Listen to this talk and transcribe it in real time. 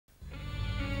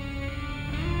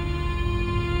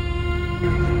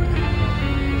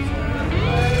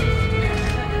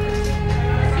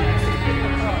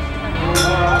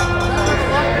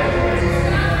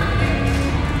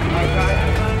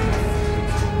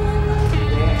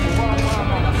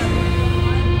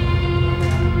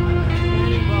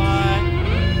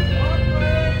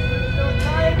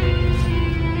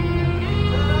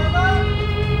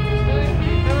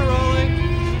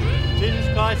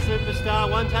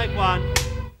like one.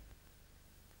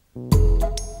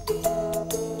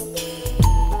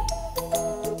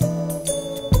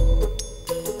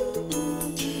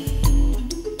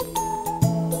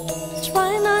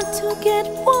 Try not to get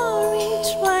worried,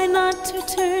 try not to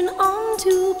turn on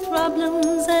to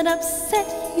problems that upset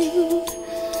you.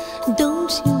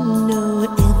 Don't you know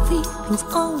everything's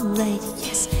alright?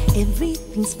 Yes,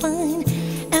 everything's fine.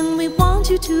 And we want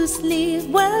you to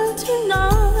sleep well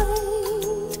tonight.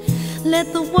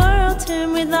 Let the world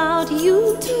turn without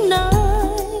you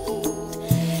tonight.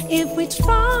 If we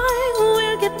try,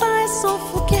 we'll get by, so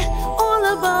forget all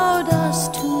about us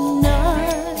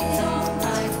tonight.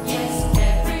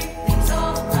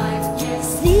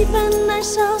 Sleep and I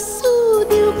shall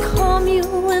soothe you, calm you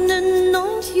and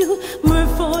anoint you, myrrh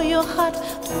for your hot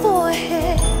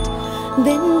forehead.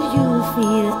 Then you'll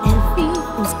feel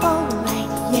everything's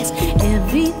alright, yes,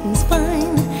 everything's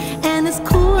fine. And it's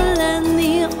cool and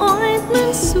the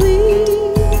ointment's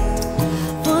sweet,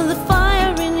 for the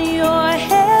fire in your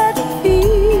head and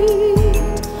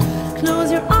feet.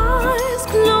 Close your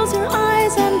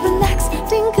eyes and relax,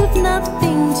 think of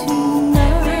nothing tonight.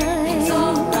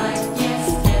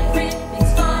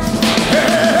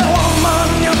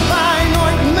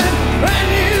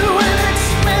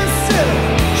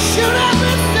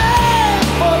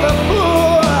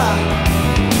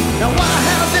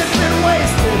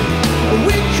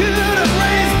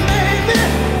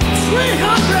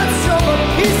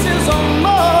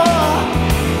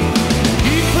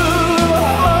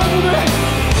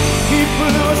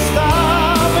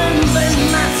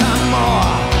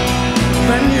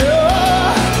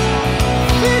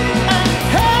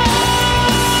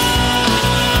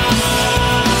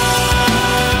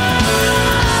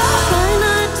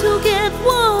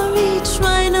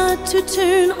 To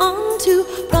turn on to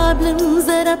problems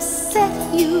that upset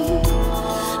you.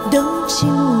 Don't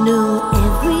you know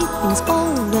everything's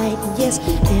alright? Yes,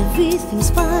 everything's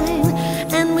fine.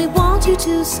 And we want you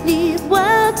to sleep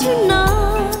well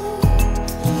tonight.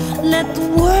 Let the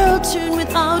world turn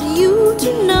without you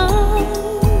tonight.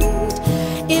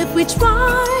 If we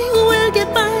try, we'll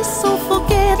get by, so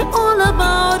forget all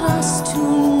about us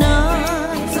tonight.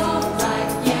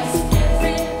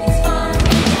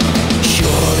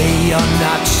 You're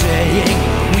not saying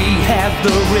we have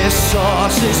the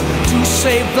resources to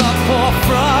save the poor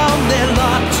from their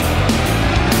lot.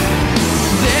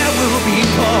 There will be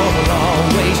poor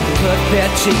always,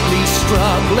 pathetically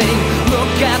struggling.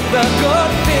 Look at the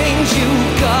good things you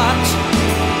got.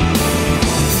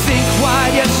 Think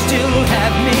while you still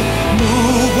have me,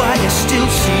 move while you still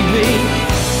see me.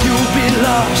 You'll be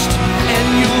lost and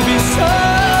you'll be so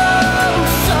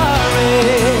sorry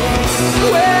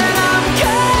when I'm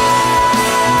gone.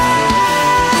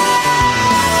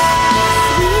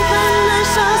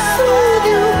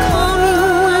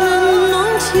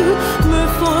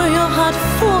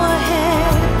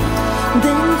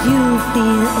 Then you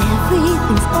feel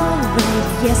everything's alright,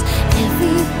 yes,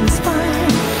 everything's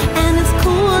fine. And it's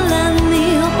cool and the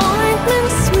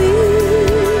ointment's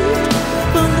sweet,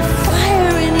 for the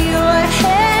fire in your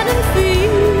head and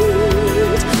feet.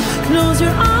 Close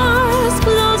your eyes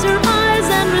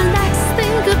and relax,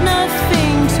 think of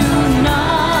nothing tonight.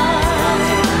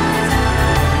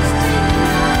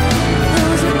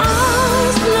 Close your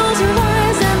eyes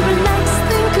and relax,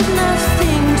 think of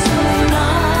nothing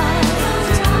tonight.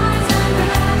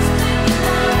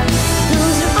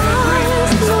 Close your eyes and relax,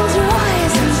 think of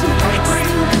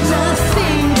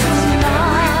nothing tonight. Close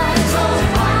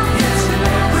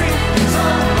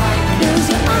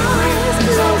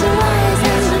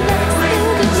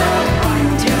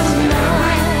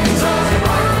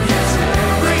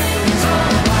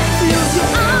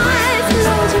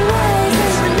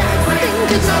your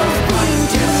eyes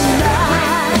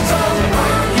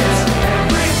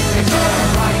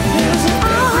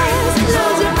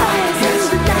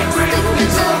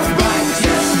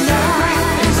and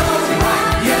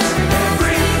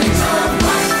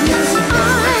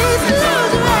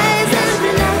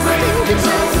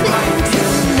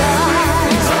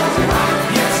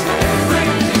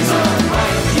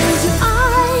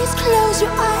relax, think of nothing tonight. Close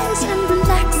your eyes and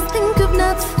relax, think of nothing tonight. Close your eyes and relax, think of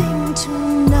nothing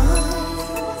tonight.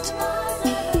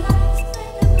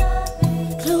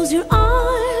 Close your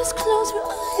eyes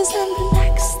and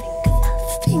relax, think of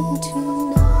nothing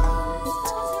tonight.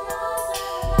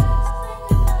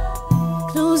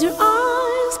 Close your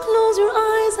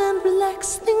eyes and relax,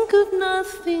 think of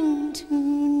nothing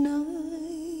tonight.